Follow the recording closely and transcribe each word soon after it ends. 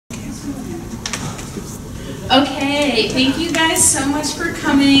Hey, thank you guys so much for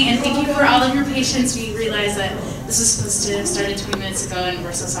coming, and thank you for all of your patience. We realized that this was supposed to have started 20 minutes ago, and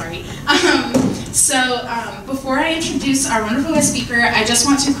we're so sorry. Before I introduce our wonderful guest speaker, I just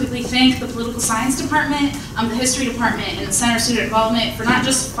want to quickly thank the Political Science Department, the History Department, and the Center of Student Involvement for not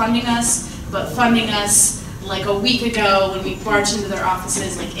just funding us, but funding us like a week ago when we barged into their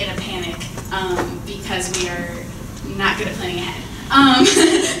offices like in a panic because we are not good at planning ahead.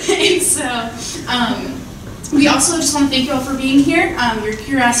 We also just want to thank you all for being here. Your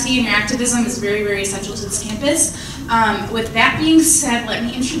curiosity and your activism is very, very essential to this campus. With that being said, let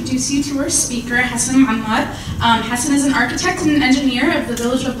me introduce you to our speaker, Hassan Muamer. Hassan is an architect and engineer of the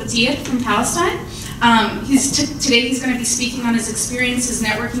village of Battir from Palestine. Today he's going to be speaking on his experiences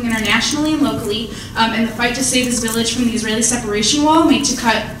networking internationally and locally in the fight to save his village from the Israeli separation wall made to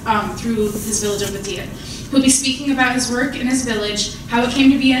cut through his village of Battir. He'll be speaking about his work in his village, how it came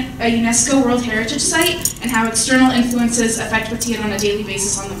to be a UNESCO World Heritage Site, and how external influences affect Battir on a daily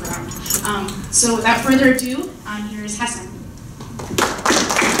basis on the ground. So without further ado, here is Hassan.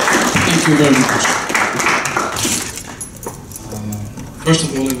 Thank you very much. First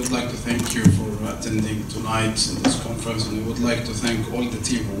of all, I would like to thank you for attending tonight in this conference, and I would like to thank all the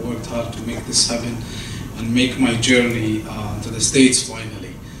team who worked hard to make this happen and make my journey to the States finally.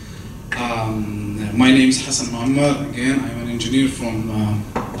 My name is Hassan Muamer. Again, I'm an engineer from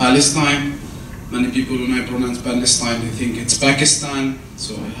Palestine. Many people, when I pronounce Palestine, they think it's Pakistan,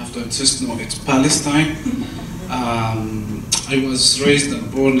 so I have to insist, no, it's Palestine. I was raised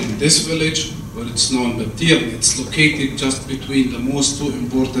and born in this village, where it's known Battir. It's located just between the most two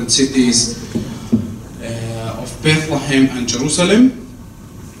important cities of Bethlehem and Jerusalem.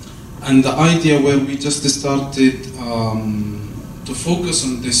 And the idea where we just started to focus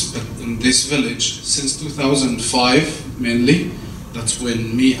on this village since 2005 mainly. That's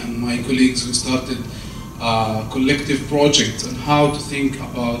when me and my colleagues we started a collective project on how to think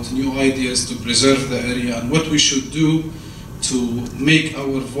about new ideas to preserve the area and what we should do to make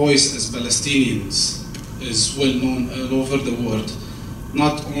our voice as Palestinians is well known all over the world,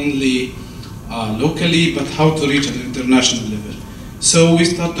 not only locally but how to reach an international level. So we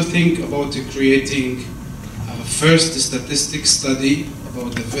start to think about creating first statistics study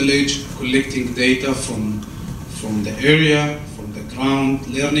about the village, collecting data from the area, from the ground,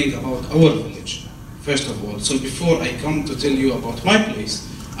 learning about our village, first of all. So before I come to tell you about my place,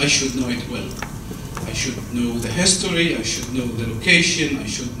 I should know it well. I should know the history, I should know the location, I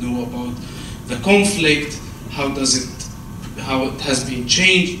should know about the conflict, how it has been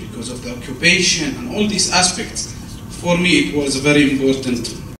changed because of the occupation and all these aspects. For me, it was a very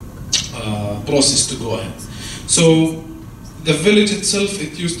important process to go ahead. So the village itself,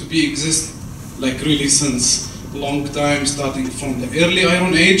 it used to exist like really since a long time, starting from the early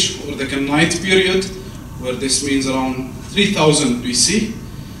Iron Age or the Canaanite period, where this means around 3000 BC.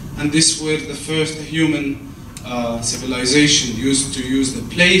 And this were the first human civilization used to use the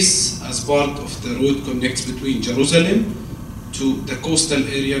place as part of the road connects between Jerusalem to the coastal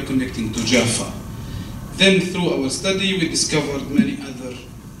area connecting to Jaffa. Then through our study, we discovered many other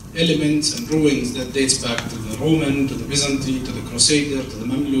elements and ruins that dates back to the Roman, to the Byzantine, to the Crusader, to the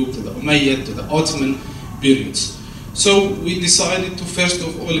Mamluk, to the Umayyad, to the Ottoman periods. So we decided to first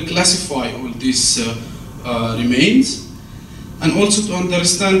of all classify all these remains and also to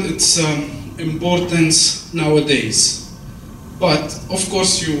understand its importance nowadays. But of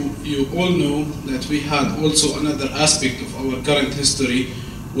course you all know that we had also another aspect of our current history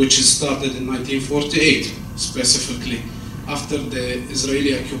which started in 1948, specifically after the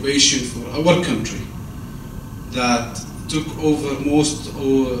Israeli occupation for our country that took over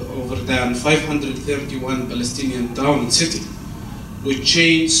over than 531 Palestinian town and city, which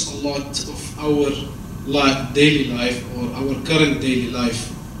changed a lot of our daily life or our current daily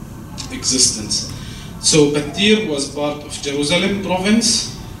life existence. So Battir was part of Jerusalem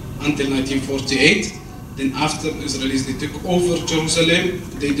province until 1948. Then after the Israelis they took over Jerusalem,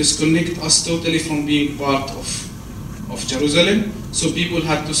 they disconnect us totally from being part of Jerusalem. So people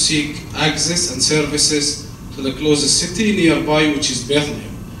had to seek access and services to the closest city nearby, which is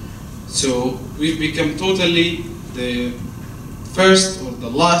Bethlehem. So we've become totally the first or the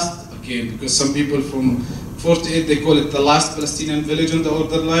last, again, because some people from 48, they call it the last Palestinian village on the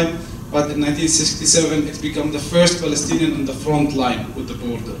order line, but in 1967 it became the first Palestinian on the front line with the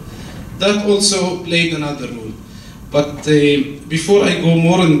border. That also played another role. But before I go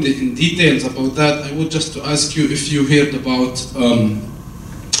more in details about that, I would just to ask you if you heard about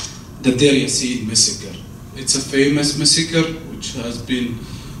the Deir Yassin massacre. It's a famous massacre which has been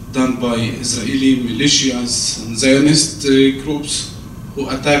done by Israeli militias and Zionist groups who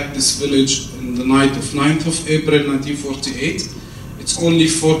attacked this village in the night of 9th of April 1948. It's only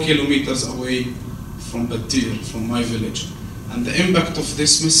 4 kilometers away from Battir, from my village. And the impact of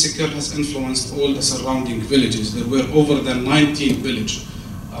this massacre has influenced all the surrounding villages. There were over than 19 villages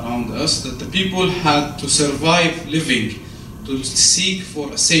around us that the people had to survive living, to seek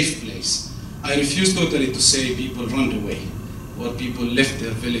for a safe place. I refuse totally to say people run away or people left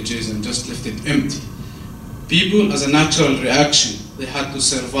their villages and just left it empty. People, as a natural reaction, they had to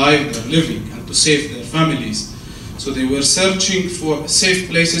survive their living and to save their families. So they were searching for safe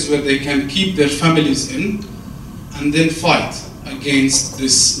places where they can keep their families in and then fight against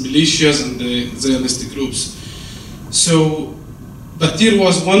these militias and the Zionistic groups. So Battir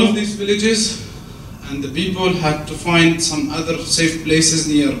was one of these villages, and the people had to find some other safe places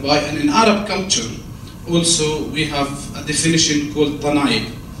nearby. And in Arab culture, also we have a definition called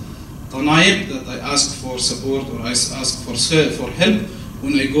tanaib. Tanaib, that I ask for support or I ask for help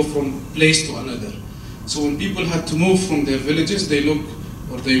when I go from place to another. So when people had to move from their villages, they look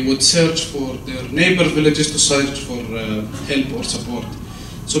or they would search for their neighbor villages to search for help or support.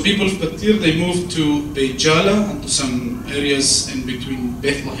 So people of Battir, they moved to Beit Jala and to some areas in between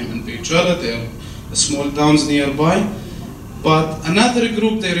Bethlehem and Beit Jala. They are the small towns nearby. But another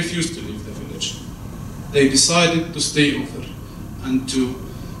group, they refused to leave the village. They decided to stay over and to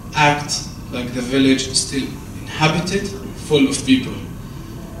act like the village is still inhabited, full of people.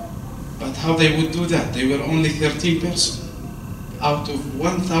 But how they would do that? They were only 13 persons. Out of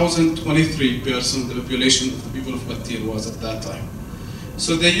 1,023 persons, the population of the people of Battir was at that time.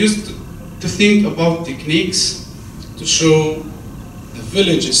 So they used to think about techniques to show the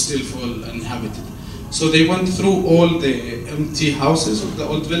village is still full and inhabited. So they went through all the empty houses of the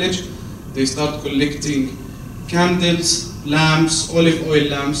old village. They started collecting candles, lamps, olive oil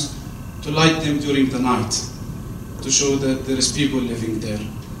lamps, to light them during the night, to show that there is people living there.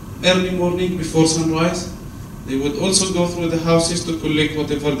 Early morning, before sunrise, they would also go through the houses to collect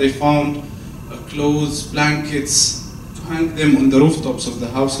whatever they found, clothes, blankets, to hang them on the rooftops of the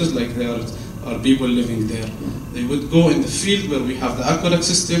houses like there are people living there. They would go in the field where we have the aqueduct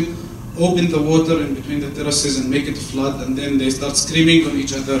system, open the water in between the terraces and make it flood, and then they start screaming on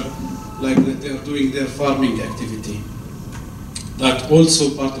each other like that they are doing their farming activity. That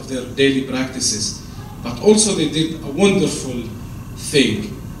also part of their daily practices. But also they did a wonderful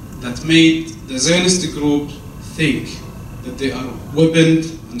thing that made the Zionistic group think that they are weaponed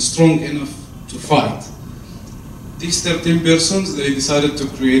and strong enough to fight. These 13 persons, they decided to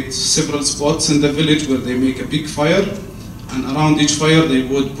create several spots in the village where they make a big fire, and around each fire they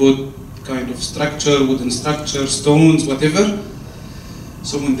would put kind of structure, wooden structure, stones, whatever.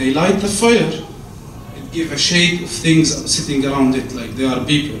 So when they light the fire, it gives a shade of things sitting around it, like there are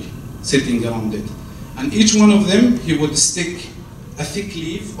people sitting around it. And each one of them, he would stick a thick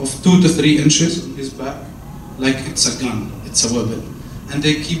leaf of 2 to 3 inches on his back, like it's a gun, it's a weapon. And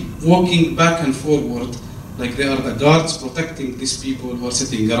they keep walking back and forward, like they are the guards protecting these people who are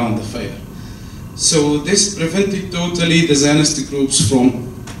sitting around the fire. So this prevented totally the Zionistic groups from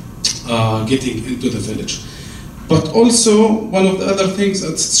getting into the village. But also, one of the other things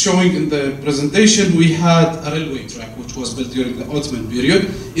that's showing in the presentation, we had a railway track which was built during the Ottoman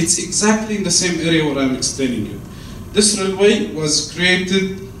period. It's exactly in the same area where I'm explaining you. This railway was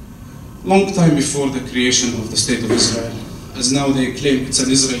created long time before the creation of the State of Israel, as now they claim it's an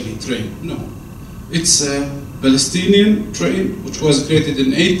Israeli train. No, it's a Palestinian train which was created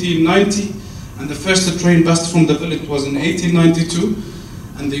in 1890, and the first train passed from the village was in 1892.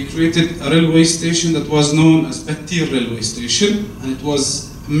 And they created a railway station that was known as Battir railway station, and it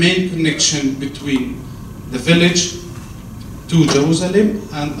was a main connection between the village to Jerusalem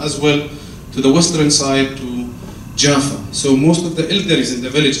and as well to the western side to Jaffa. So most of the elderly in the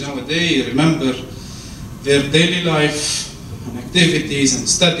village nowadays remember their daily life and activities and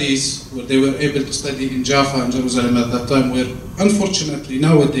studies where they were able to study in Jaffa and Jerusalem at that time, where unfortunately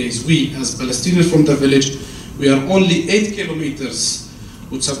nowadays we as Palestinians from the village, we are only 8 kilometers,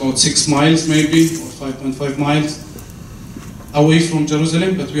 which is about 6 miles maybe, or 5.5 miles away from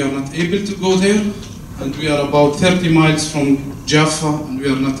Jerusalem, but we are not able to go there. And we are about 30 miles from Jaffa, and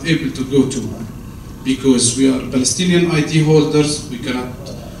we are not able to go to, because we are Palestinian ID holders. We cannot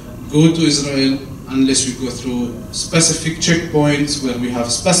go to Israel unless we go through specific checkpoints where we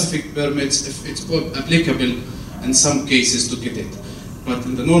have specific permits, if it's applicable in some cases to get it. But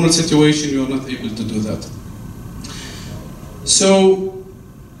in the normal situation, you are not able to do that. So,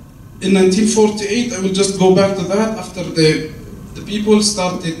 in 1948, I will just go back to that. After the people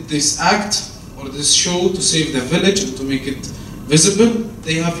started this act or this show to save the village and to make it visible,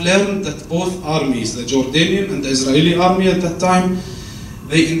 they have learned that both armies, the Jordanian and the Israeli army at that time,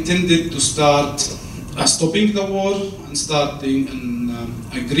 they intended to start stopping the war and starting an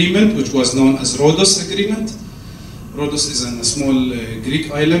agreement which was known as Rhodos Agreement. Rhodos is a small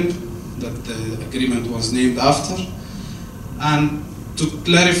Greek island that the agreement was named after. And to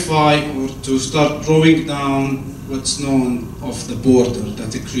clarify or to start drawing down what's known of the border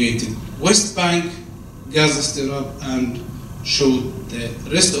that it created. West Bank, Gaza Strip, and showed the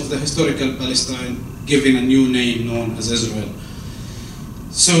rest of the historical Palestine given a new name known as Israel.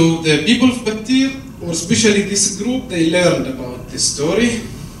 So the people of Battir, or especially this group, they learned about this story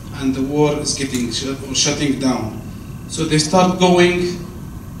and the war is getting shutting down. So they start going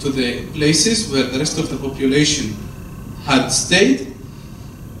to the places where the rest of the population had stayed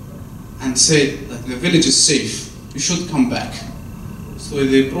and said that the village is safe, you should come back. So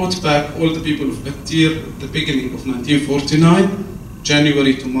they brought back all the people of Battir at the beginning of 1949,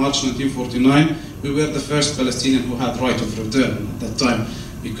 January to March 1949. We were the first Palestinian who had right of return at that time,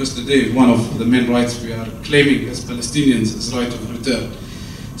 because today one of the main rights we are claiming as Palestinians is right of return.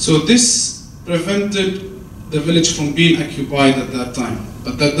 So this prevented the village from being occupied at that time.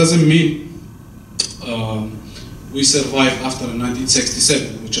 But that doesn't mean we survived after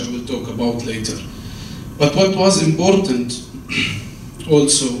 1967, which I will talk about later. But what was important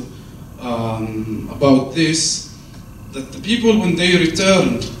also about this, that the people, when they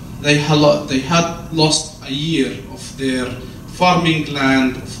returned, they had lost a year of their farming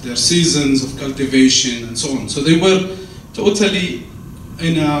land, of their seasons of cultivation and so on. So they were totally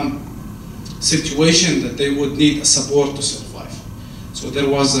in a situation that they would need a support to survive. So there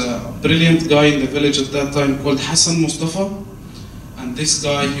was a brilliant guy in the village at that time called Hassan Mustafa. And this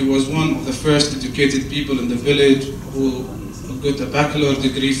guy, he was one of the first educated people in the village who got a bachelor's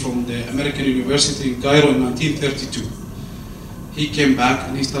degree from the American University in Cairo in 1932. He came back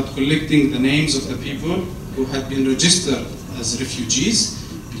and he started collecting the names of the people who had been registered as refugees,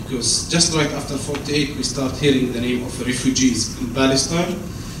 because just right after 48 we start hearing the name of refugees in Palestine,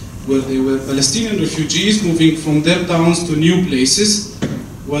 where they were Palestinian refugees moving from their towns to new places,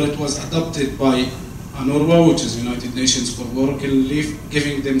 where it was adopted by UNRWA, which is United Nations for Work and Relief,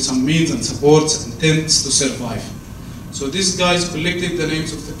 giving them some means and supports and tents to survive. So these guys collected the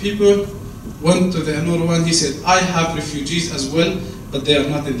names of the people, went to the UNRWA, and he said, I have refugees as well, but they are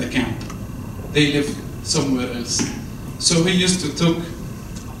not in the camp. They live somewhere else. So he used to took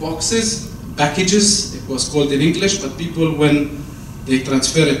boxes, packages, it was called in English, but people, when they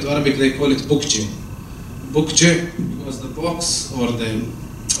transfer it to Arabic, they call it bukje. Bukje was the box or the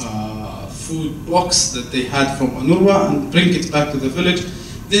food box that they had from UNRWA, and bring it back to the village,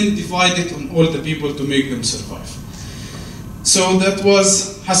 then divide it on all the people to make them survive. So that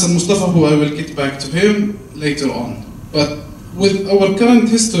was Hassan Mustafa, who I will get back to him later on. But with our current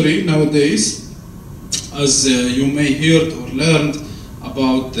history nowadays, as you may heard or learned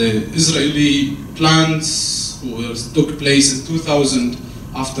about the Israeli plans which took place in 2000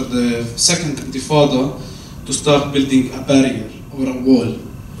 after the second Intifada to start building a barrier or a wall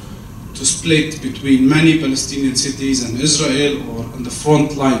to split between many Palestinian cities and Israel, or in the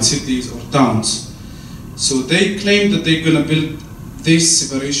frontline cities or towns. So they claimed that they're going to build this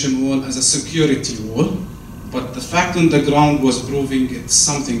separation wall as a security wall, but the fact on the ground was proving it's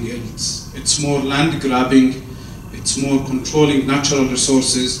something else. It's more land grabbing, it's more controlling natural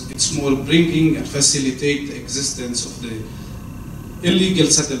resources, it's more bringing and facilitate the existence of the illegal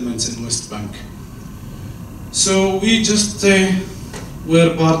settlements in West Bank. So we just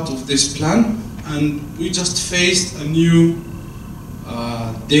were part of this plan, and we just faced a new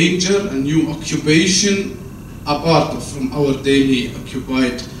danger, a new occupation apart from our daily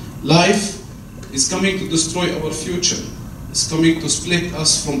occupied life. Is coming to destroy our future. It's coming to split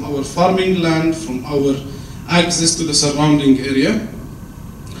us from our farming land, from our access to the surrounding area.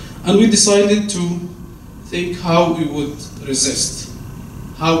 And we decided to think how we would resist,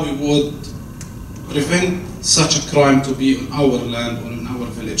 how we would prevent such a crime to be on our land or in our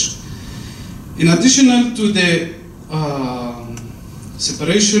village. In addition to the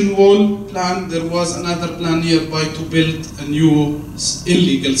separation wall plan, there was another plan nearby to build a new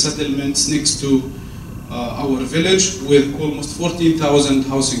illegal settlements next to our village with almost 14,000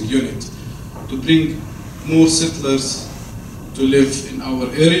 housing units to bring more settlers to live in our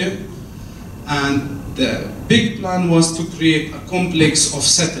area. And the big plan was to create a complex of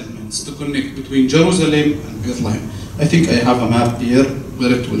settlements to connect between Jerusalem and Bethlehem. I think I have a map here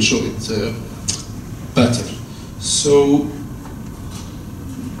where it will show it better. So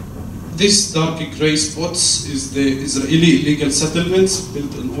this dark gray spots is the Israeli illegal settlements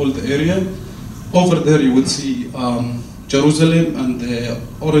built in all the area. Over there you would see Jerusalem, and the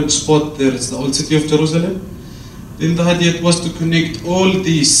orange spot there is the old city of Jerusalem. Then the idea was to connect all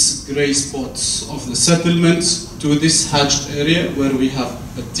these gray spots of the settlements to this hatched area where we have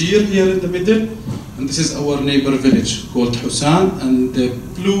Battir here in the middle, and this is our neighbor village called Hassan, and the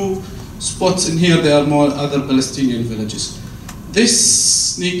blue spots in here, they are more other Palestinian villages.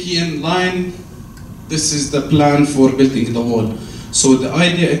 This sneaky line, this is the plan for building the wall. So the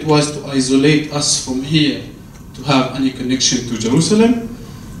idea it was to isolate us from here to have any connection to Jerusalem,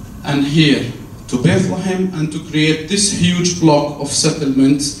 and here to Bethlehem, and to create this huge block of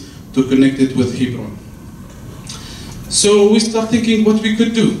settlements to connect it with Hebron. So we start thinking what we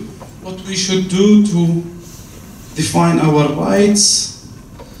could do, what we should do to define our rights,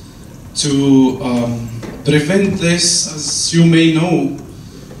 to prevent this. As you may know,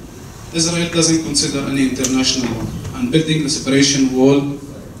 Israel doesn't consider any international law, and building the separation wall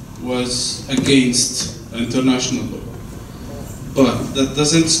was against international law. But that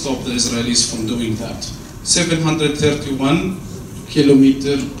doesn't stop the Israelis from doing that. 731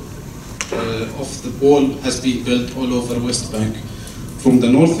 kilometers of the wall has been built all over West Bank, from the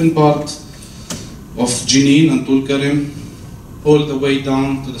northern part of Jenin and Tulkarem, all the way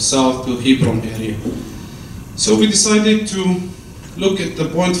down to the south to Hebron area. So we decided to look at the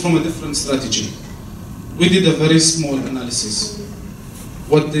point from a different strategy. We did a very small analysis.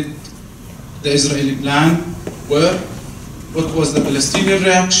 What did the Israeli plan were? What was the Palestinian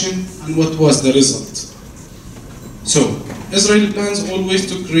reaction, and what was the result? So, Israeli plans always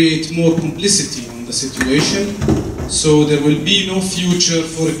to create more complicity on the situation, so there will be no future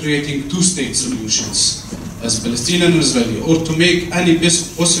for creating two-state solutions as Palestinian and Israeli, or to make any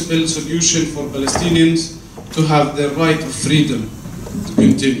possible solution for Palestinians to have their right of freedom to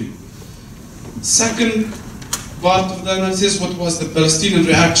continue. Second part of the analysis, what was the Palestinian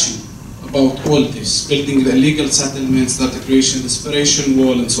reaction about all this, building the illegal settlements, data creation, the separation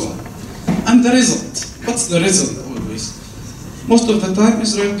wall, and so on. And the result. What's the result always? Most of the time,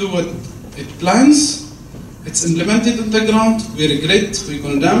 Israel do what it plans, it's implemented on the ground, we regret, we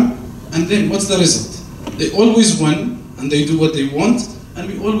condemn, and then what's the result? They always win, and they do what they want, and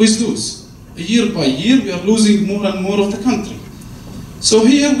we always lose. Year by year, we are losing more and more of the country. So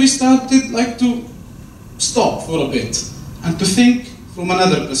here we started to stop for a bit, and to think from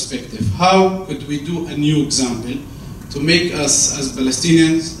another perspective. How could we do a new example to make us as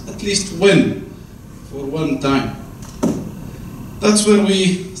Palestinians at least win for one time? That's where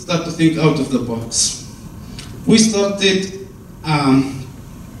we start to think out of the box. We started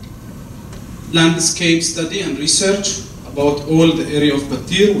landscape study and research about all the area of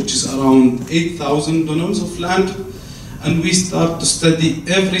Battir, which is around 8,000 dunams of land, and we start to study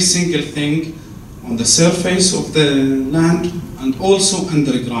every single thing on the surface of the land and also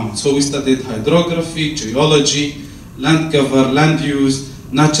underground. So we studied hydrography, geology, land cover, land use,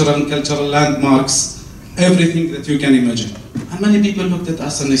 natural and cultural landmarks, everything that you can imagine. And many people looked at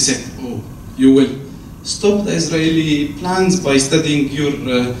us and they said, oh, you will stop the Israeli plans by studying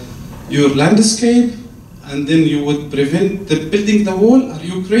your landscape, and then you would prevent the building the wall? Are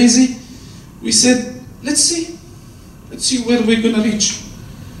you crazy? We said, let's see. Let's see where we're gonna reach.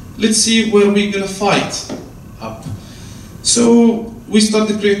 Let's see where we're gonna fight up. So we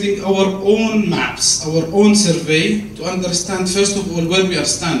started creating our own maps, our own survey, to understand first of all where we are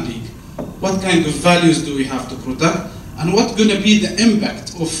standing, what kind of values do we have to protect, and what's gonna be the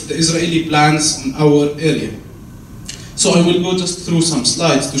impact of the Israeli plans on our area. So I will go just through some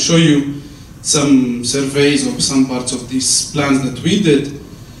slides to show you some surveys of some parts of these plans that we did.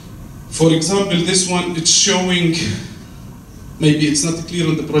 For example, this one, it's showing, maybe it's not clear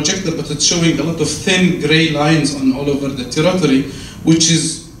on the projector, but it's showing a lot of thin gray lines on all over the territory, which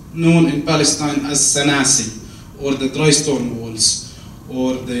is known in Palestine as Sanasi, or the dry stone walls,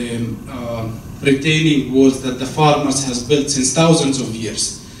 or the retaining walls that the farmers has built since thousands of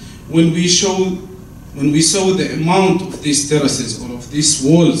years. When we saw the amount of these terraces or of these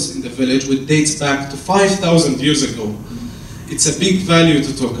walls in the village, which dates back to 5,000 years ago, it's a big value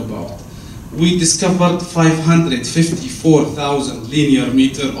to talk about. We discovered 554,000 linear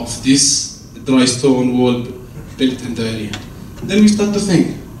meter of this dry stone wall built in the area. Then we start to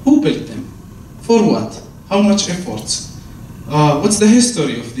think, who built them? For what? How much efforts? What's the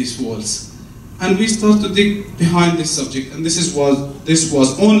history of these walls? And we start to dig behind this subject, and this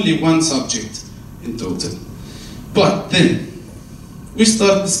was only one subject in total. But then we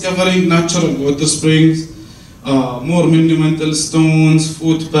start discovering natural water springs, more monumental stones,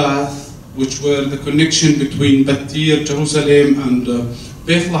 footpaths, which were the connection between Battir, Jerusalem, and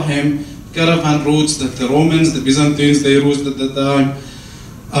Bethlehem, caravan routes that the Romans, the Byzantines, they used at the time.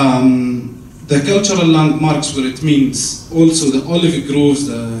 The cultural landmarks, where it means also the olive groves,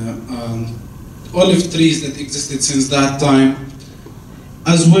 the olive trees that existed since that time,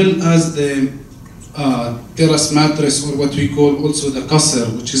 as well as the terrace mattress, or what we call also the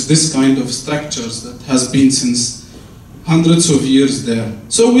qasr, which is this kind of structures that has been since hundreds of years there.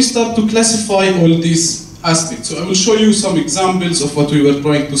 So we start to classify all these aspects. So I will show you some examples of what we were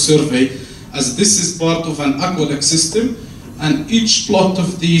trying to survey, as this is part of an aqueduct system, and each plot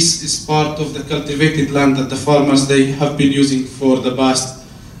of these is part of the cultivated land that the farmers they have been using for the past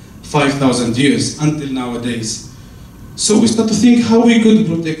 5,000 years until nowadays. So we start to think how we could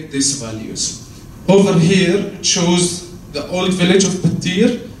protect these values. Over here it shows the old village of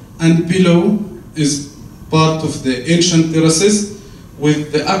Battir, and below is part of the ancient terraces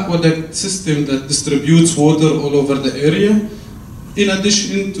with the aqueduct system that distributes water all over the area, in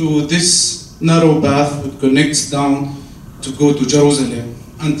addition to this narrow path that connects down to go to Jerusalem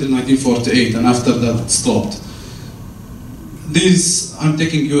until 1948, and after that it stopped. This, I'm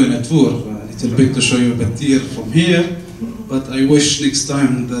taking you in a tour a little bit to show you Battir from here, but I wish next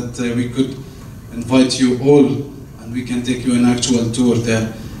time that we could invite you all and we can take you an actual tour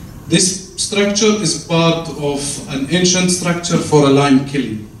there. This structure is part of an ancient structure for a lime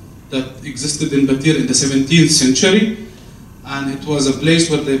kiln that existed in Battir in the 17th century, and it was a place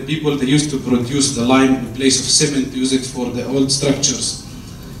where the people they used to produce the lime in place of cement, use it for the old structures.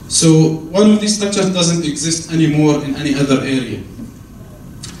 So one of these structures doesn't exist anymore in any other area.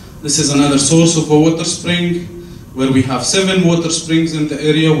 This is another source of a water spring, where we have 7 water springs in the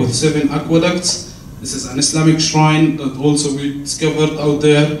area with 7 aqueducts. This is an Islamic shrine that also we discovered out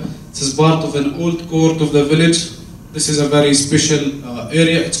there. This is part of an old court of the village. This is a very special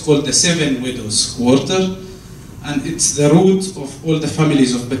area. It's called the 7 Widows Quarter, and it's the root of all the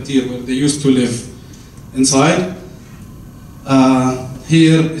families of Battir, where they used to live inside.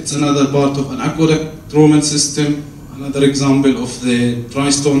 Here it's another part of an aqueduct Roman system, another example of the dry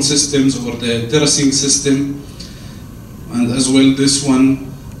stone systems or the terracing system. And as well this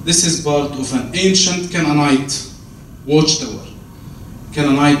one, this is part of an ancient Canaanite watchtower.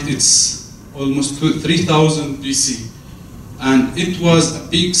 Canaanite, it's almost 3000 BC. And it was a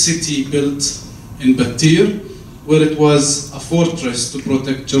big city built in Battir, where it was a fortress to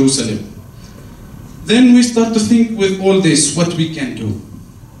protect Jerusalem. Then we start to think with all this, what we can do.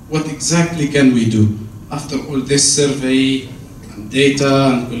 What exactly can we do after all this survey and data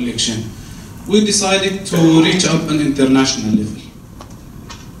and collection? We decided to reach up an international level.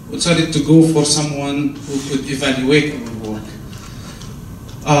 We decided to go for someone who could evaluate our work.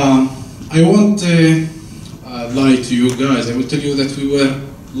 I won't lie to you guys. I will tell you that we were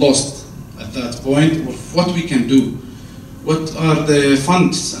lost at that point of what we can do. What are the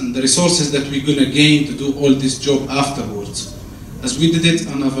funds and the resources that we're going to gain to do all this job afterwards? As we did it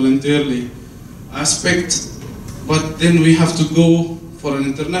on a voluntarily aspect, but then we have to go for an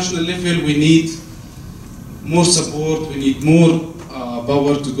international level. We need more support, we need more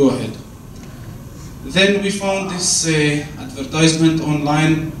power to go ahead. Then we found this advertisement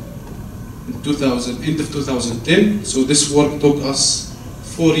online in end of 2010. So this work took us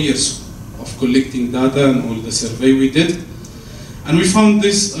 4 years of collecting data and all the survey we did. And we found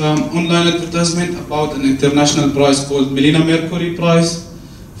this online advertisement about an international prize called Melina Mercury Prize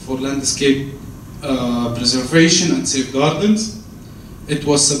for Landscape Preservation and Safe Gardens. It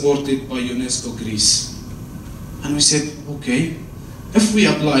was supported by UNESCO Greece. And we said, okay, if we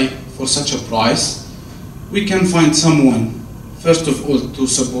apply for such a prize, we can find someone, first of all, to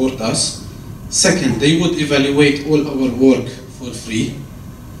support us. Second, they would evaluate all our work for free.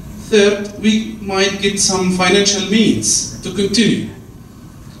 Third, we might get some financial means to continue.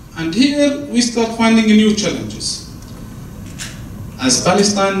 And here we start finding new challenges. As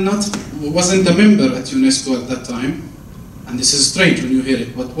Palestine wasn't a member at UNESCO at that time, and this is strange when you hear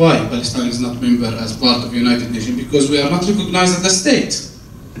it, but why Palestine is not a member as part of the United Nations? Because we are not recognized as a state.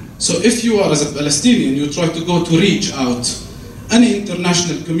 So if you are as a Palestinian, you try to go to reach out any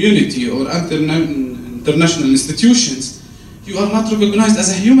international community or international institutions, you are not recognized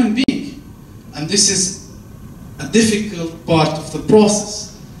as a human being. And this is a difficult part of the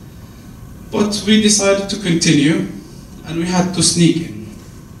process. But we decided to continue, and we had to sneak in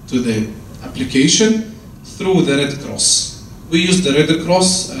to the application through the Red Cross. We used the Red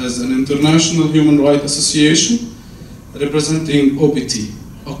Cross as an international human rights association representing OPT,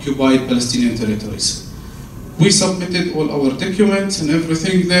 Occupied Palestinian Territories. We submitted all our documents and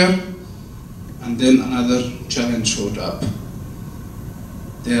everything there, and then another challenge showed up.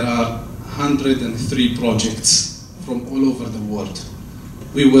 There are 103 projects from all over the world.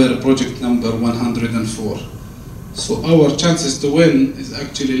 We were project number 104. So our chances to win is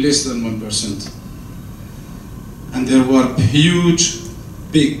actually less than 1%. And there were huge,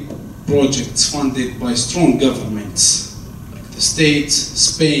 big projects funded by strong governments, like the States,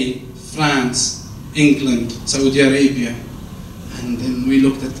 Spain, France, England, Saudi Arabia. And then we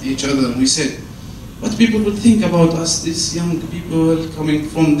looked at each other and we said, what people would think about us, these young people coming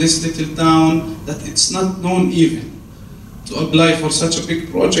from this little town, that it's not known even to apply for such a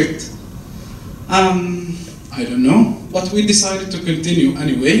big project. I don't know, but we decided to continue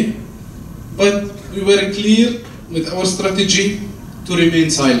anyway. But we were clear with our strategy to remain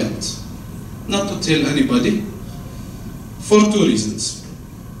silent, not to tell anybody, for two reasons.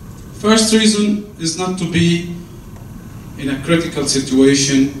 First reason is not to be in a critical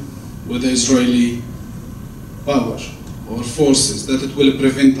situation with the Israeli power or forces, that it will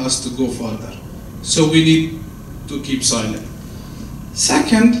prevent us to go further. So we need to keep silent.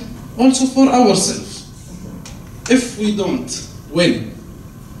 Second, also for ourselves. If we don't win,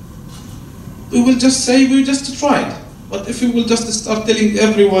 we will just say we just tried. But if we will just start telling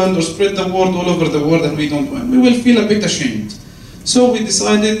everyone or spread the word all over the world that we don't win, we will feel a bit ashamed. So we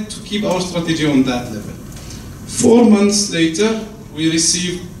decided to keep our strategy on that level. 4 months later, we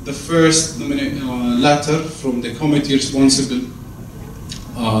received the first letter from the committee responsible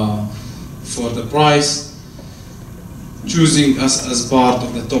for the prize, choosing us as part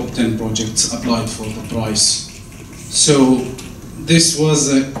of the top 10 projects applied for the prize. So this was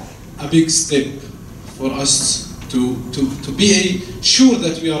a big step for us to be sure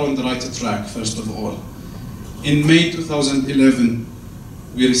that we are on the right track, first of all. In May 2011,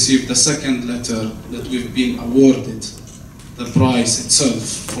 we received the second letter that we've been awarded the prize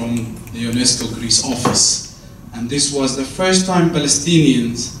itself from the UNESCO Greece office. And this was the first time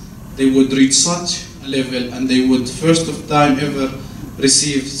Palestinians, they would reach such a level and they would first of time ever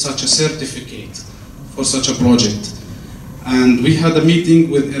receive such a certificate for such a project. And we had a meeting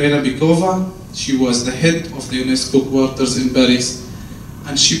with Irena Bikova. She was the head of the UNESCO quarters in Paris,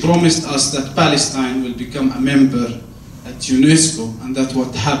 and she promised us that Palestine will become a member at UNESCO, and that's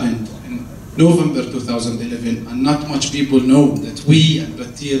what happened in November 2011, and not much people know that we and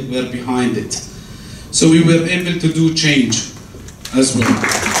Battir were behind it. So we were able to do change as well.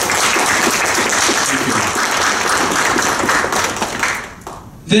 Thank you.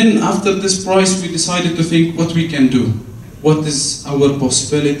 Then after this prize, we decided to think what we can do. What is our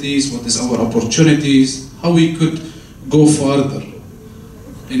possibilities, what is our opportunities, how we could go further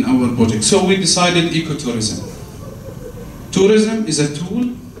in our project. So we decided ecotourism. Tourism is a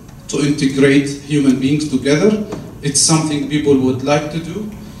tool to integrate human beings together. It's something people would like to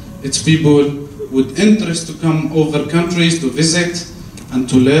do. It's people with interest to come over countries to visit and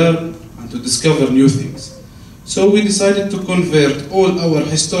to learn and to discover new things. So we decided to convert all our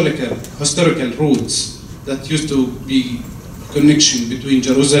historical routes that used to be connection between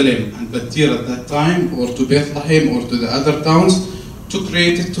Jerusalem and Battir at that time, or to Bethlehem or to the other towns, to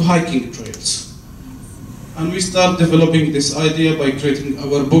create it to hiking trails. And we started developing this idea by creating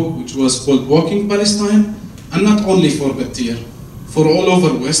our book, which was called Walking Palestine, and not only for Battir, for all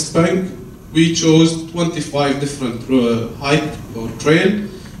over West Bank. We chose 25 different hike or trail,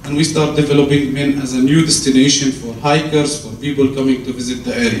 and we started developing them as a new destination for hikers, for people coming to visit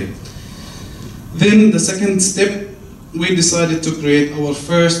the area. Then the second step, we decided to create our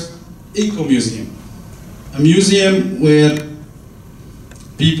first eco-museum. A museum where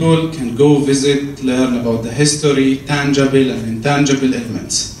people can go visit, learn about the history, tangible and intangible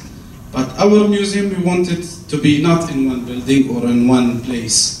elements. But our museum, we wanted to be not in one building or in one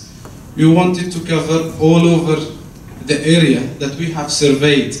place. We wanted to cover all over the area that we have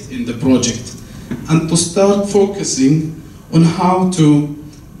surveyed in the project, and to start focusing on how to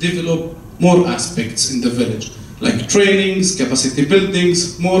develop more aspects in the village, like trainings, capacity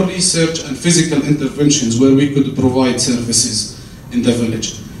buildings, more research and physical interventions where we could provide services in the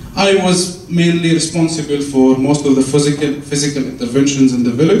village. I was mainly responsible for most of the physical interventions in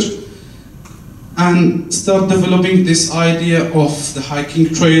the village, and start developing this idea of the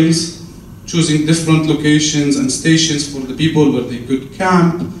hiking trails, choosing different locations and stations for the people where they could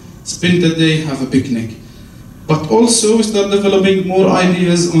camp, spend the day, have a picnic. But also we start developing more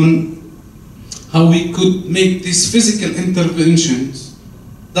ideas on how we could make these physical interventions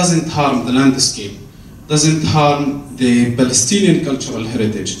doesn't harm the landscape, doesn't harm the Palestinian cultural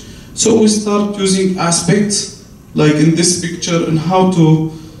heritage. So we start using aspects, like in this picture, on how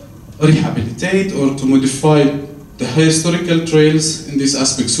to rehabilitate or to modify the historical trails in this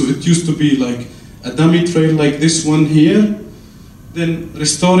aspect. So it used to be like a dummy trail like this one here, then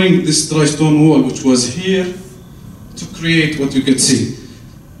restoring this dry stone wall which was here to create what you could see.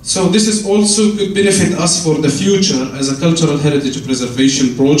 So this is also could benefit us for the future as a cultural heritage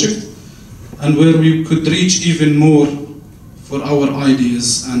preservation project, and where we could reach even more for our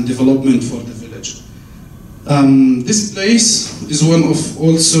ideas and development for the village. This place is one of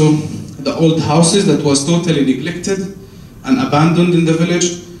also the old houses that was totally neglected and abandoned in the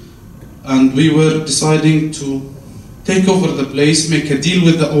village, and we were deciding to take over the place, make a deal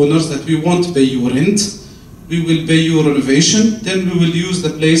with the owners that we won't pay you rent, we will pay you renovation, then we will use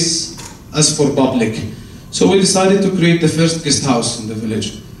the place as for public. So we decided to create the first guest house in the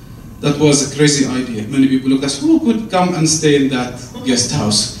village. That was a crazy idea. Many people looked at us, who could come and stay in that guest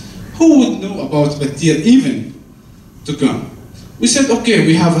house? Who would know about Battir even to come? We said, okay,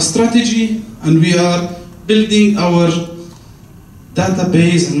 we have a strategy and we are building our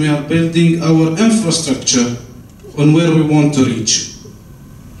database and we are building our infrastructure on where we want to reach.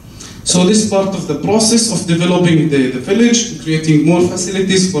 So this is part of the process of developing the village, creating more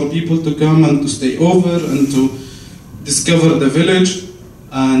facilities for people to come and to stay over and to discover the village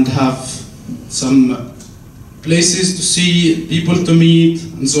and have some places to see, people to meet,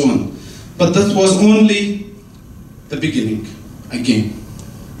 and so on. But that was only the beginning, again,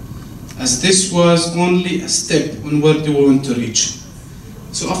 as this was only a step on where we want to reach.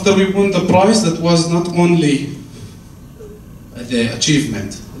 So after we won the prize, that was not only the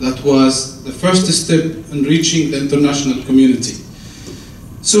achievement, that was the first step in reaching the international community.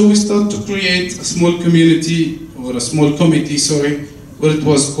 So we started to create a small community, or a small committee, sorry, where it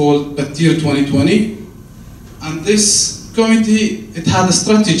was called Battir 2020. And this committee, it had a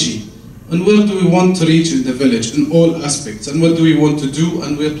strategy on where do we want to reach in the village in all aspects, and what do we want to do,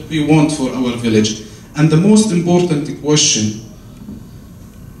 and what we want for our village. And the most important question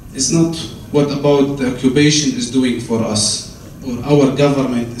is not what about the occupation is doing for us, or our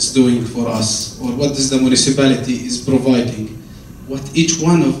government is doing for us, or what is the municipality is providing. What each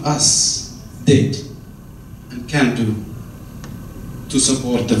one of us did and can do to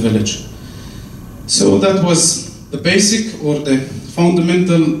support the village. So that was the basic or the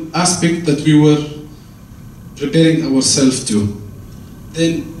fundamental aspect that we were preparing ourselves to.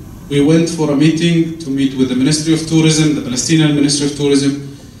 Then we went for a meeting to meet with the Ministry of Tourism, the Palestinian Ministry of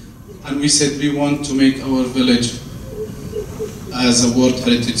Tourism, and we said we want to make our village as a World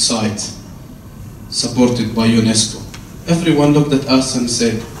Heritage Site, supported by UNESCO. Everyone looked at us and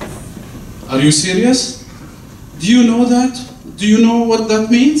said, are you serious? Do you know that? Do you know what that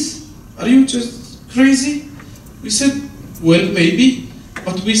means? Are you just crazy? We said, well, maybe,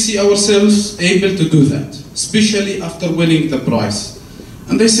 but we see ourselves able to do that, especially after winning the prize.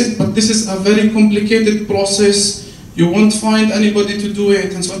 And they said, but this is a very complicated process, you won't find anybody to do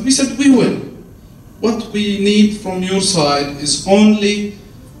it, and so on. We said, we will. What we need from your side is only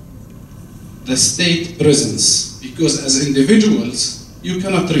the state presence, because as individuals, you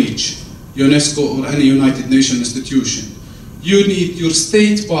cannot reach UNESCO or any United Nations institution. You need your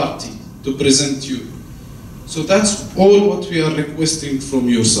state party to present you. So that's all what we are requesting from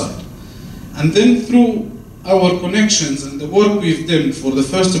your side. And then through our connections and the work we've done for the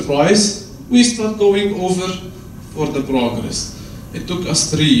first prize, we start going over for the progress. It took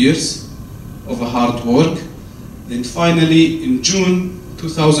us 3 years of a hard work. Then finally, in June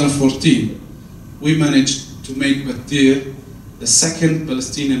 2014, we managed to make Battir the second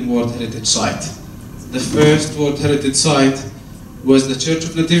Palestinian World Heritage Site. The first World Heritage Site was the Church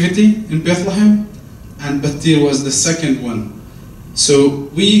of Nativity in Bethlehem, and Battir was the second one. So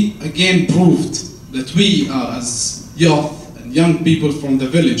we again proved that we are, as youth and young people from the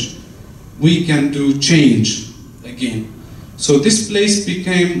village, we can do change again. So this place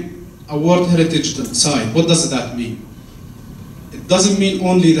became a World Heritage Site. What does that mean? It doesn't mean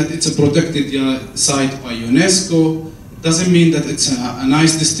only that it's a protected site by UNESCO. It doesn't mean that it's a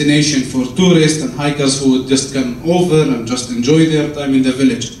nice destination for tourists and hikers who would just come over and just enjoy their time in the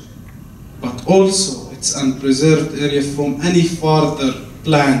village. But also, it's an preserved area from any further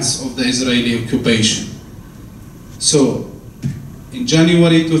plans of the Israeli occupation. So, in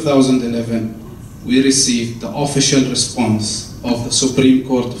January 2011, we received the official response of the Supreme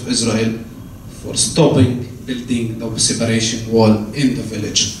Court of Israel for stopping building the separation wall in the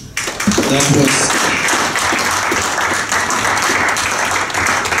village.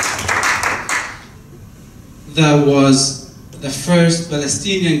 That was the first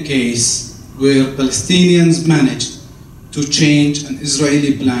Palestinian case where Palestinians managed to change an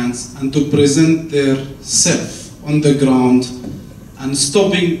Israeli plans and to present their self on the ground and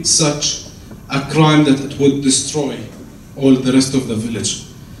stopping such a crime that it would destroy all the rest of the village.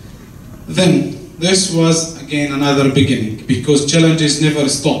 Then, this was again another beginning, because challenges never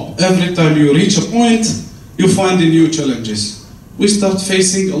stop. Every time you reach a point, you find new challenges. We start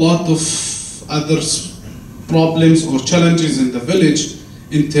facing a lot of other problems or challenges in the village,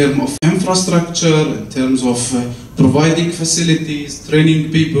 in terms of infrastructure, in terms of providing facilities,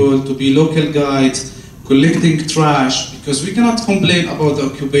 training people to be local guides, collecting trash, because we cannot complain about the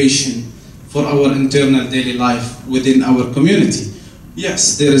occupation for our internal daily life within our community.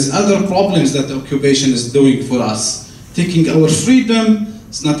 Yes, there is other problems that the occupation is doing for us. Taking our freedom,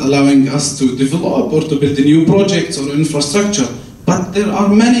 it's not allowing us to develop or to build new projects or infrastructure, but there are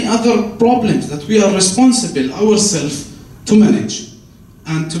many other problems that we are responsible ourselves to manage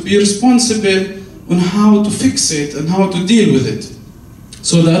and to be responsible on how to fix it and how to deal with it.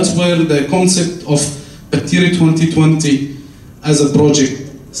 So that's where the concept of Battir 2020 as a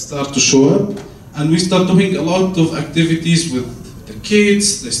project start to show up, and we start doing a lot of activities with the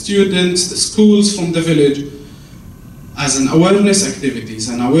kids, the students, the schools from the village as an awareness activities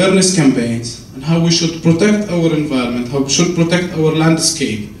and awareness campaigns, and how we should protect our environment, how we should protect our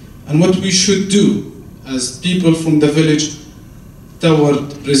landscape, and what we should do as people from the village toward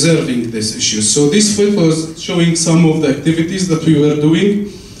preserving this issue. So this photo is showing some of the activities that we were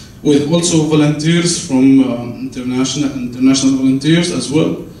doing with also volunteers from international volunteers as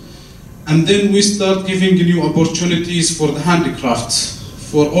well. And then we start giving new opportunities for the handicrafts,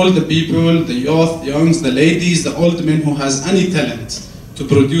 for all the people, the youth, the youngs, the ladies, the old men who has any talent to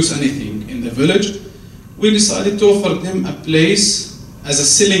produce anything in the village. We decided to offer them a place as a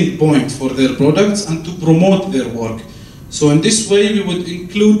selling point for their products and to promote their work. So in this way we would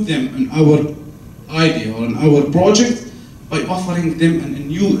include them in our idea or in our project by offering them a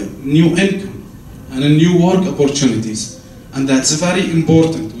new income and a new work opportunities. And that's very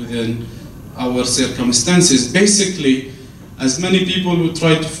important within our circumstances. Basically, as many people who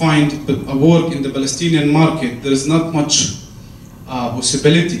try to find a work in the Palestinian market, there is not much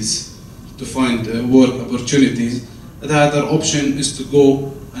possibilities to find work opportunities. The other option is to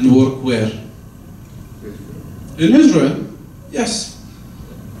go and work where? In Israel, yes.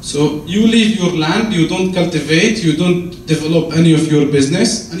 So you leave your land, you don't cultivate, you don't develop any of your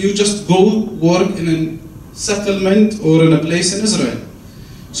business, and you just go work in a settlement or in a place in Israel.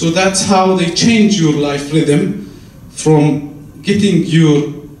 So that's how they change your life rhythm from getting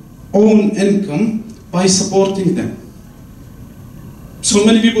your own income by supporting them. So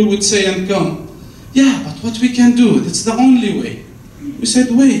many people would say and come, yeah, but what we can do, that's the only way. We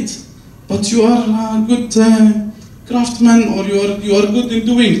said, wait, but you are a good craftsman, or you are good in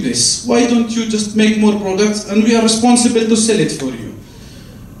doing this. Why don't you just make more products and we are responsible to sell it for you?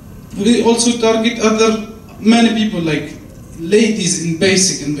 We also target many people like ladies in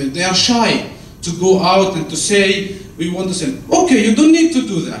basic, and they are shy to go out and to say, we want to sell. Okay, you don't need to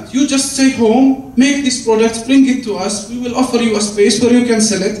do that. You just stay home, make these products, bring it to us, we will offer you a space where you can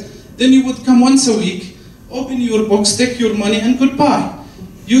sell it. Then you would come once a week, open your box, take your money and goodbye.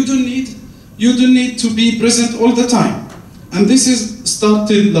 You don't need to be present all the time. And this is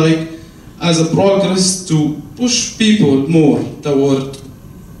started like as a progress to push people more toward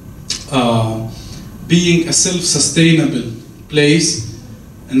being a self-sustainable place,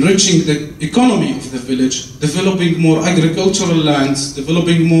 enriching the economy of the village, developing more agricultural lands,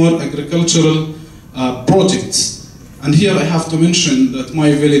 developing more agricultural projects. And here I have to mention that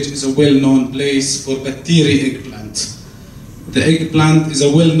my village is a well-known place for Battir eggplant. The eggplant is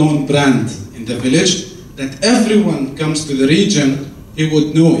a well-known brand in the village, that everyone comes to the region, he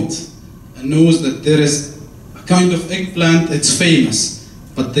would know it, and knows that there is a kind of eggplant, it's famous,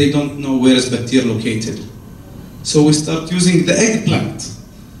 but they don't know where is Battir located. So we start using the eggplant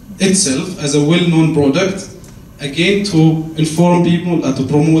itself as a well-known product, again to inform people and to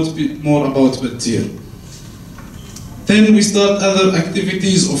promote more about Battir. Then we start other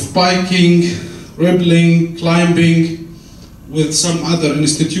activities of biking, rappelling, climbing, with some other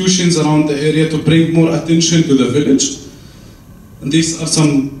institutions around the area to bring more attention to the village. And these are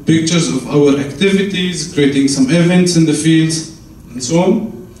some pictures of our activities, creating some events in the fields, and so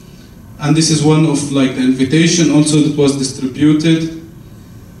on. And this is one of like the invitation also that was distributed.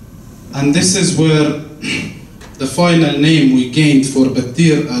 And this is where the final name we gained for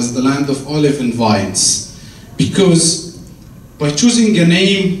Battir as the land of olive and vines. Because by choosing a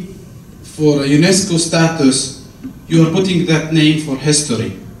name for a UNESCO status, you are putting that name for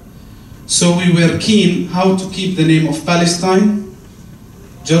history. So we were keen how to keep the name of Palestine,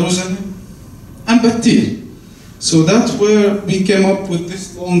 Jerusalem, and Battir. So that's where we came up with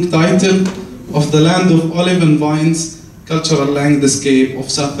this long title of the land of olive and vines, cultural landscape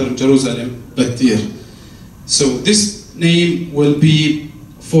of southern Jerusalem, Battir. So this name will be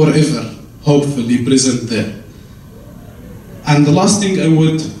forever, hopefully, present there. And the last thing I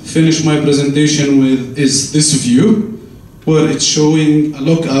would finish my presentation with is this view, where it's showing a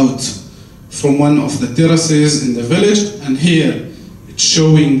lookout from one of the terraces in the village, and here it's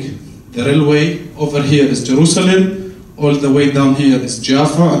showing the railway. Over here is Jerusalem, all the way down here is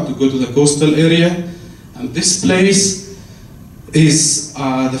Jaffa, and to go to the coastal area. And this place is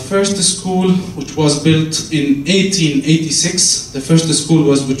the first school which was built in 1886. The first school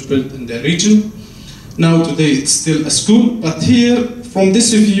was built in the region. Now today it's still a school, but here from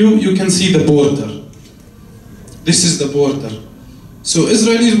this view you can see the border. This is the border. So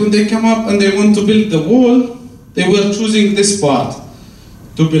Israelis, when they come up and they want to build the wall, they were choosing this part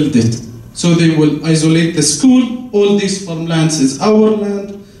to build it. So they will isolate the school. All these farmlands is our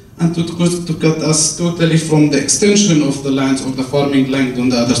land, and to cut us totally from the extension of the lands or the farming land on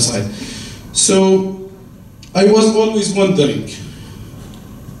the other side. So I was always wondering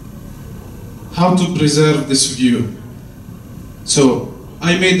how to preserve this view. So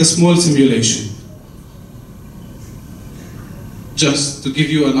I made a small simulation just to give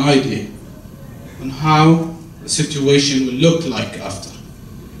you an idea on how the situation will look like after.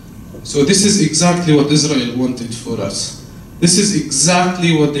 So this is exactly what Israel wanted for us. This is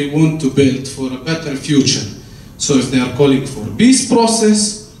exactly what they want to build for a better future. So if they are calling for peace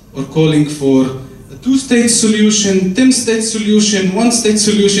process or calling for a two-state solution, 10-state solution, 1-state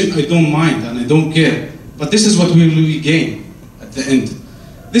solution, I don't mind and I don't care. But this is what we will gain at the end.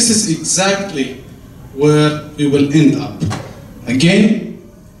 This is exactly where we will end up. Again,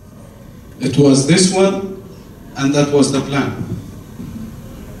 it was this one and that was the plan.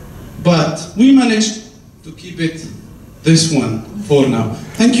 But we managed to keep it this one for now.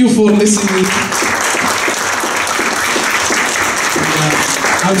 Thank you for listening.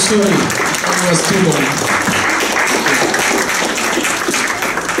 I'm sorry, it was too long.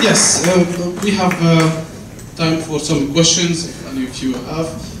 Yes, we have time for some questions, if any of you have,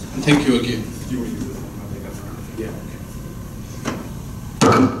 and thank you again.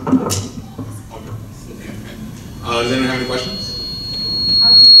 Does anyone have any questions?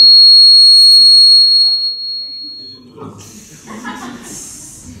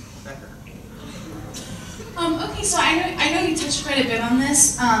 Okay, so I know you touched quite a bit on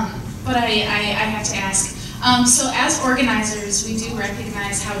this, but I have to ask. So as organizers, we do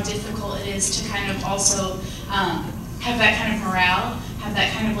recognize how difficult it is to kind of also have that kind of morale, have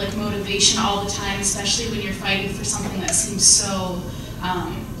that kind of like motivation all the time, especially when you're fighting for something that seems so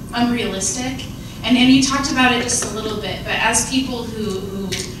unrealistic. And you talked about it just a little bit, but as people who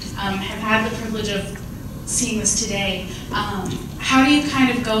have had the privilege of seeing this today, how do you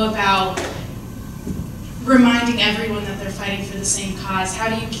kind of go about reminding everyone that they're fighting for the same cause? How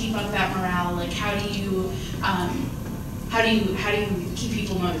do you keep up that morale? Like, how do you keep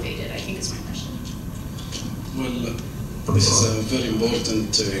people motivated? I think is my question. Well, this is a very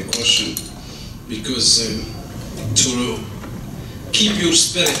important question, because to keep your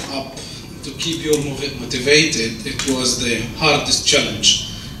spirit up, to keep you motivated, it was the hardest challenge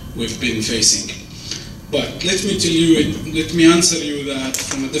we've been facing. But let me answer you that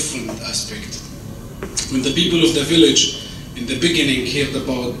from a different aspect. When the people of the village in the beginning heard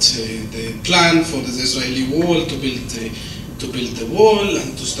about the plan for the Israeli wall to build the wall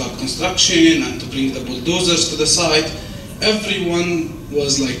and to start construction and to bring the bulldozers to the site, everyone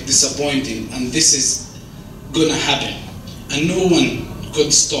was like disappointing, and this is gonna happen, and no one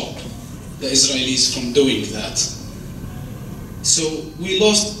could stop the Israelis from doing that. So we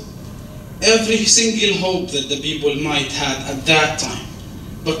lost every single hope that the people might have at that time.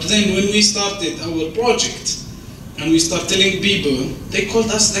 But then when we started our project and we started telling people, they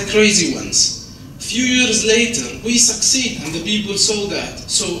called us the crazy ones. A few years later, we succeed and the people saw that.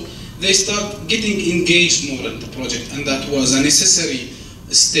 So they start getting engaged more in the project, and that was a necessary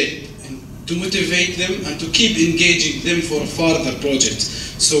step to motivate them and to keep engaging them for further projects.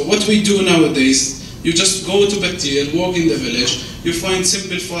 So what we do nowadays, you just go to Battir, walk in the village, you find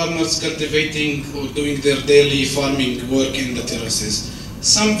simple farmers cultivating or doing their daily farming work in the terraces.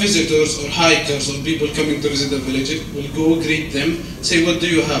 Some visitors or hikers or people coming to visit the village will go greet them, say, what do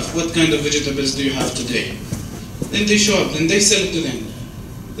you have? What kind of vegetables do you have today? Then they show up, then they sell it to them.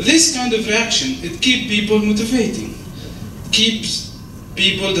 This kind of reaction, it keeps people motivating, keeps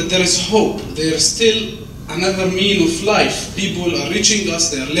people that there is hope, there is still another mean of life. People are reaching us,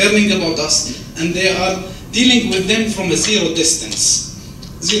 they are learning about us, and they are dealing with them from a zero distance.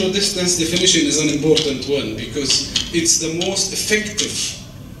 Zero distance definition is an important one because it's the most effective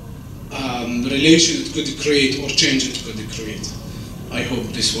relation it could create or change it could create. I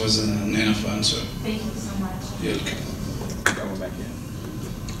hope this was an enough answer. Thank you so much. You're welcome.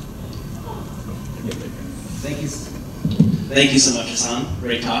 Thank you so much, Hassan.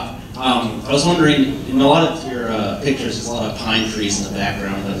 Great talk. I was wondering, in a lot of your pictures, there's a lot of pine trees in the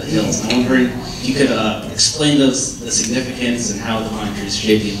background of the hills. And I'm wondering if you could explain the significance and how the pine trees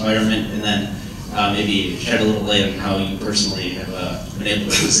shape the environment, and then maybe shed a little light on how you personally have been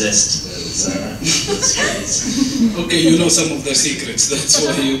able to resist those trees. Okay, you know some of the secrets. That's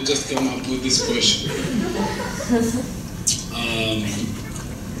why you just come up with this question.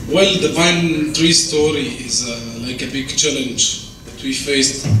 Well, the pine tree story is like a big challenge that we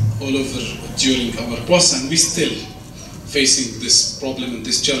faced all over during our past, and we still facing this problem and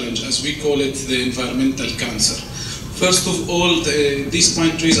this challenge, as we call it, the environmental cancer. First of all, these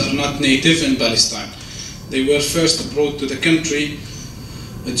pine trees are not native in Palestine. They were first brought to the country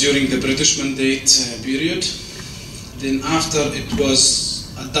during the British Mandate period. Then after it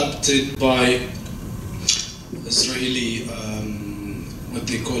was adopted by Israeli, what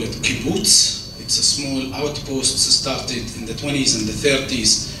they call it, kibbutz. It's a small outpost started in the 20s and the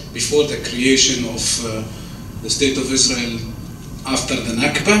 30s before the creation of the State of Israel after the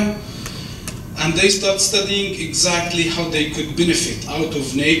Nakba. And they start studying exactly how they could benefit out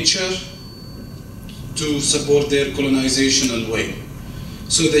of nature to support their colonizational way.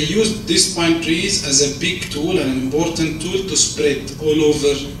 So they used these pine trees as a big tool, an important tool to spread all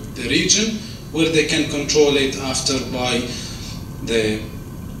over the region, where they can control it after by the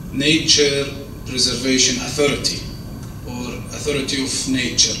Nature Preservation Authority, or Authority of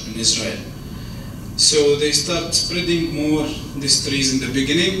Nature in Israel. So they start spreading more these trees in the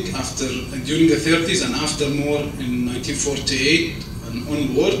beginning, during the 30s, and after more in 1948 and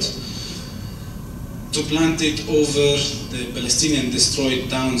onward, to plant it over the Palestinian destroyed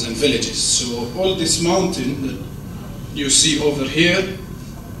towns and villages. So all this mountain that you see over here,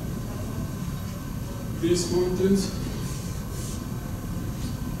 these mountains,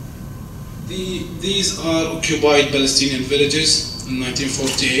 these are occupied Palestinian villages in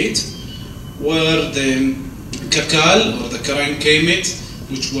 1948, where the Kakal, or the Karaim Kaymet,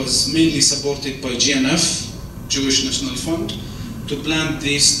 which was mainly supported by GNF, Jewish National Fund, to plant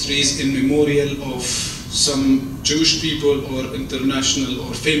these trees in memorial of some Jewish people or international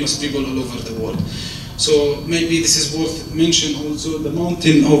or famous people all over the world. So maybe this is worth mentioning also. The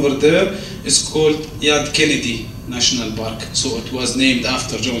mountain over there is called Yad Kennedy National Park. So it was named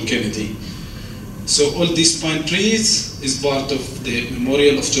after John Kennedy. So all these pine trees is part of the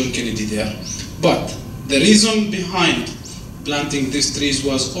memorial of John Kennedy there. But the reason behind planting these trees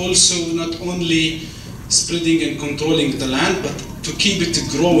was also not only spreading and controlling the land, but to keep it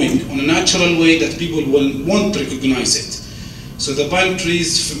growing on a natural way that people won't recognize it. So the pine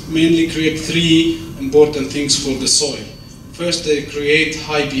trees mainly create three important things for the soil. First, they create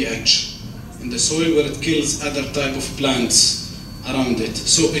high pH in the soil, where it kills other type of plants around it.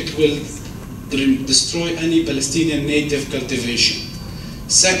 So it will destroy any Palestinian native cultivation.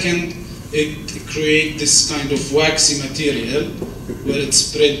 Second, it creates this kind of waxy material where it's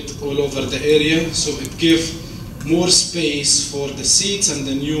spread all over the area, so it gives more space for the seeds and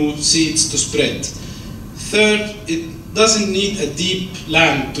the new seeds to spread. Third, it doesn't need a deep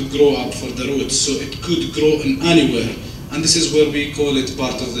land to grow up for the roots, so it could grow in anywhere. And this is where we call it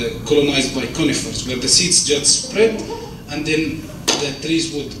part of the colonized by conifers, where the seeds just spread and then the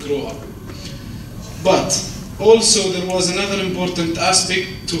trees would grow up. But also there was another important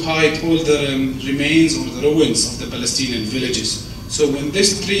aspect to hide all the remains or the ruins of the Palestinian villages. So when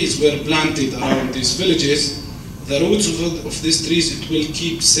these trees were planted around these villages, the roots of these trees, it will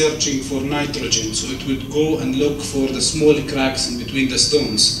keep searching for nitrogen. So it would go and look for the small cracks in between the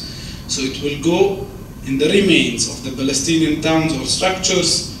stones. So it will go in the remains of the Palestinian towns or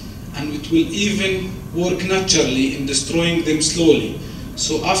structures, and it will even work naturally in destroying them slowly.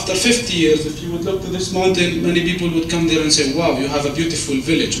 So after 50 years, if you would look to this mountain, many people would come there and say, wow, you have a beautiful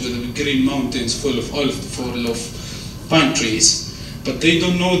village with green mountains full of pine trees. But they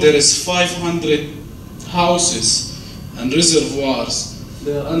don't know there is 500 houses and reservoirs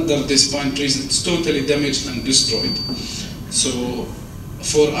that are under these pine trees. It's totally damaged and destroyed. So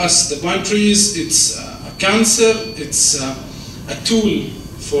for us, the pine trees, it's a cancer, it's a tool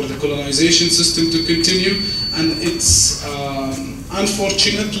for the colonization system to continue, and it's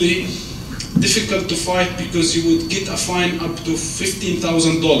unfortunately difficult to fight, because you would get a fine up to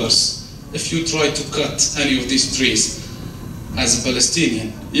 $15,000 if you try to cut any of these trees as a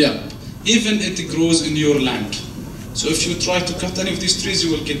Palestinian. Yeah, even it grows in your land. So if you try to cut any of these trees,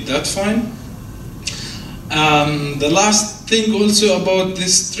 you will get that fine. The last thing also about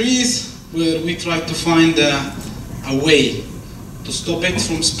these trees, where we try to find a way to stop it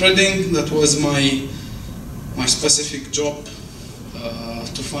from spreading. That was my specific job,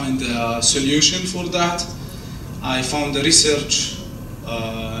 to find a solution for that. I found the research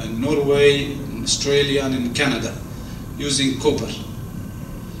in Norway, in Australia, and in Canada, using copper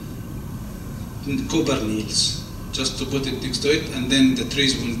nails, just to put it next to it, and then the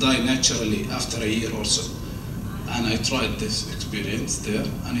trees will die naturally after a year or so. And I tried this experience there,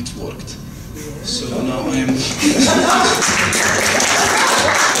 and it worked. So now I'm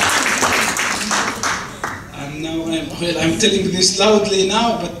I'm telling this loudly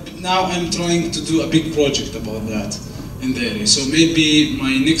now, but now I'm trying to do a big project about that in the area. So maybe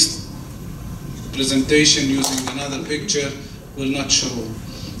my next presentation using another picture will not show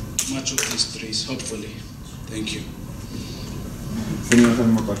much of these trees, hopefully. Thank you. Anyone have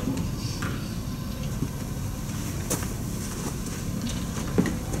more questions?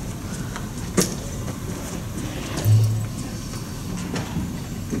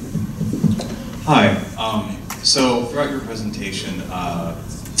 Hi. So throughout your presentation, I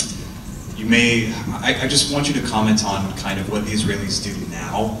just want you to comment on kind of what the Israelis do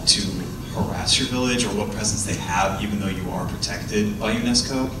now to harass your village, or what presence they have, even though you are protected by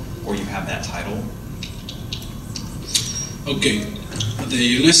UNESCO, or you have that title. Okay,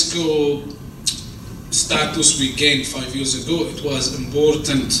 the UNESCO status we gained 5 years ago, it was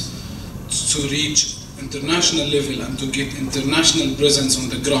important to reach international level and to get international presence on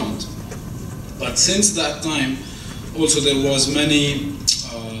the ground. But since that time, also there was many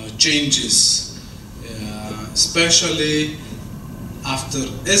changes, especially after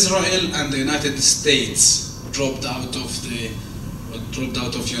Israel and the United States dropped out of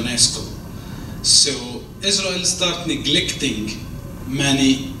UNESCO. So Israel started neglecting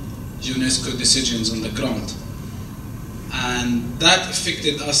many UNESCO decisions on the ground. And that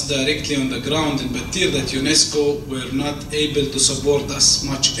affected us directly on the ground in Battir, that UNESCO were not able to support us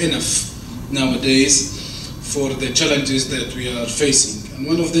much enough nowadays for the challenges that we are facing. And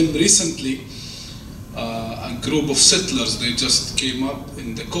one of them recently, a group of settlers, they just came up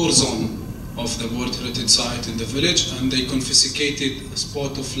in the core zone of the World Heritage Site in the village, and they confiscated a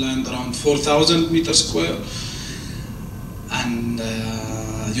spot of land around 4,000 meters square. And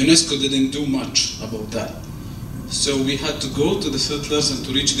UNESCO didn't do much about that. So we had to go to the settlers and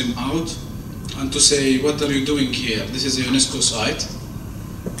to reach them out and to say, what are you doing here? This is a UNESCO site.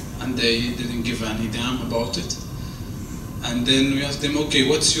 And they didn't give any damn about it. And then we asked them, okay,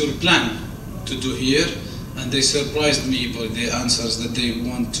 what's your plan to do here? And they surprised me by their answers that they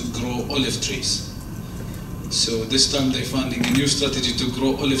want to grow olive trees. So this time they're finding a new strategy to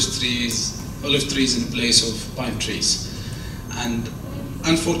grow olive trees in place of pine trees. And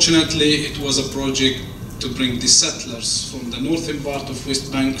unfortunately, it was a project to bring the settlers from the northern part of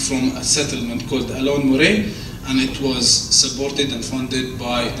West Bank from a settlement called Alon Moreh, and it was supported and funded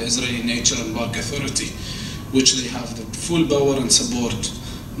by the Israeli Nature and Park Authority, which they have the full power and support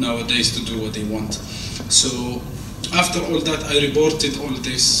nowadays to do what they want. So after all that, I reported all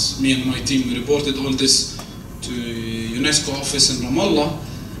this, me and my team, we reported all this to UNESCO office in Ramallah,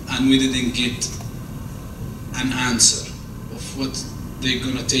 and we didn't get an answer of what they're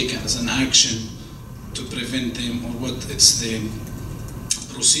gonna take as an action to prevent them, or what it's the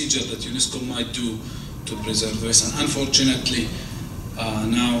procedure that UNESCO might do to preserve this. And unfortunately,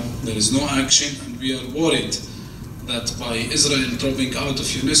 now there is no action, and we are worried that by Israel dropping out of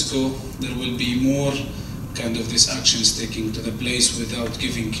UNESCO, there will be more kind of these actions taking to the place without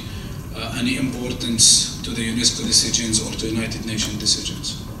giving any importance to the UNESCO decisions or to United Nations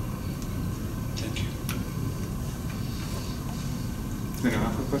decisions. Thank you. Anyone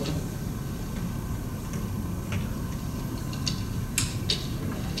have a question?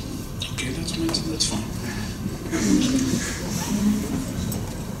 Okay, that's fine.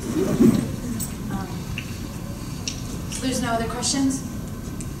 So there's no other questions?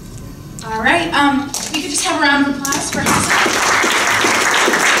 All right, we could just have a round of applause for Hassan.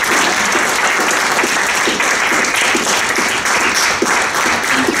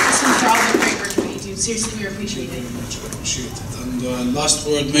 Thank you, Hassan, for all the great work that you do. Seriously, we appreciate it. Appreciate it. And last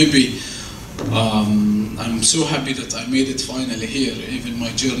word, maybe, I'm so happy that I made it finally here. Even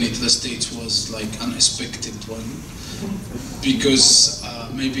my journey to the States was like unexpected one, because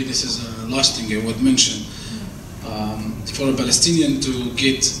maybe this is a last thing I would mention. For a Palestinian to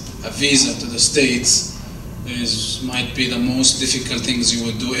get a visa to the States might be the most difficult things you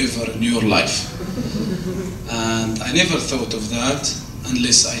would do ever in your life. And I never thought of that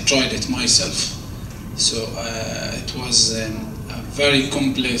unless I tried it myself. So it was a very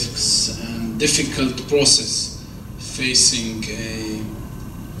complex and difficult process facing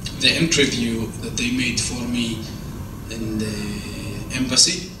the interview that they made for me in the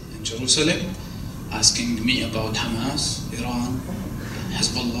embassy in Jerusalem, asking me about Hamas, Iran,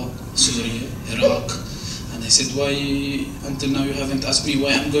 Hezbollah, Syria, Iraq, and And I said, why, until now you haven't asked me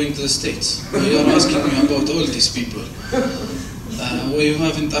why I'm going to the States? Why you are asking me about all these people? Why you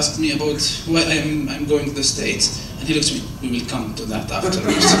haven't asked me about why I'm going to the States? And he looks at me, we will come to that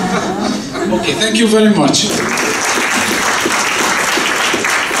afterwards. Okay, thank you very much.